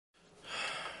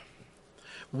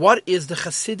What is the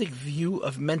Chassidic view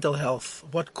of mental health?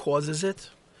 What causes it?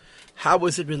 How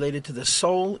is it related to the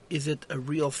soul? Is it a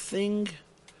real thing?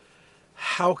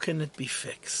 How can it be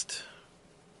fixed?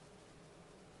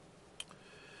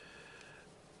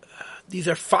 These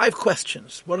are 5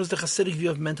 questions. What is the Chassidic view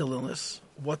of mental illness?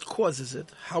 What causes it?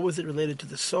 How is it related to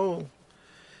the soul?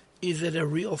 Is it a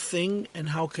real thing? And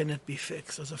how can it be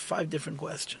fixed? Those are 5 different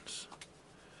questions.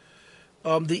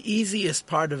 The easiest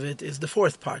part of it is the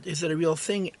 4th part. Is it a real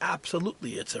thing?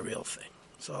 Absolutely, it's a real thing.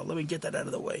 So let me get that out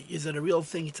of the way. Is it a real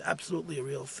thing? It's absolutely a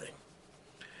real thing.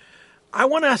 I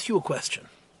want to ask you a question.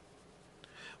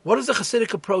 What is the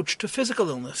Chassidic approach to physical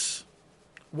illness?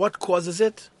 What causes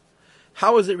it?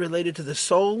 How is it related to the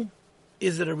soul?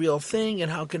 Is it a real thing?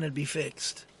 And how can it be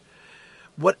fixed?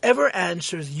 Whatever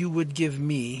answers you would give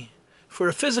me for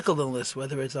a physical illness,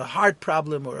 whether it's a heart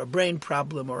problem or a brain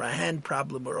problem or a hand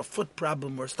problem or a foot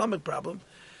problem or a stomach problem,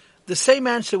 the same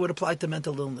answer would apply to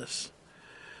mental illness.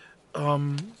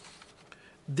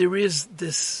 There is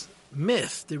this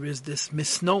myth, there is this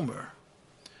misnomer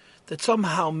that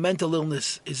somehow mental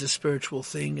illness is a spiritual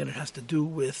thing and it has to do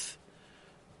with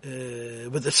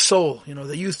the soul. You know,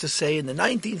 they used to say in the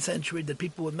 19th century that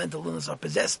people with mental illness are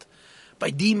possessed by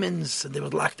demons and they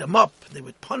would lock them up, they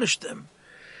would punish them.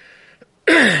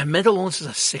 Mental illness is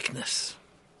a sickness.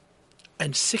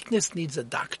 And sickness needs a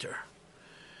doctor,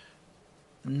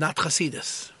 not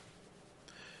Chassidus.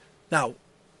 Now,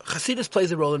 Chassidus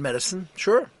plays a role in medicine,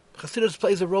 sure. Chassidus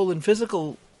plays a role in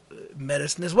physical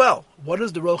medicine as well. What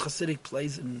is the role Chassidic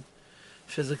plays in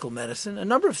physical medicine? A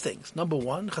number of things. Number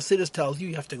 1, Chassidus tells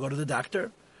you have to go to the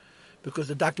doctor because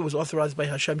the doctor was authorized by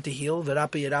Hashem to heal.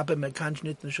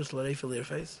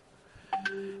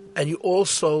 And you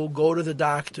also go to the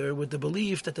doctor with the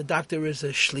belief that the doctor is a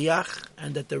shliach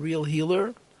and that the real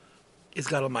healer is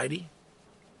God Almighty.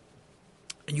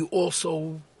 And you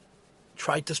also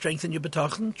try to strengthen your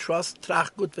betachon, trust,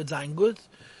 trach gut v'zayin gut.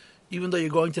 Even though you're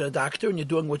going to the doctor and you're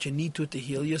doing what you need to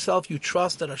heal yourself, you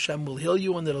trust that Hashem will heal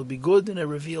you and that it'll be good in a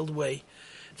revealed way.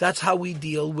 That's how we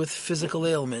deal with physical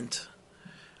ailment.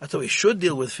 That's how we should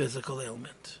deal with physical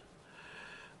ailment.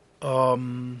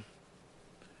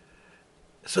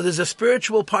 So there's a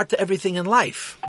spiritual part to everything in life.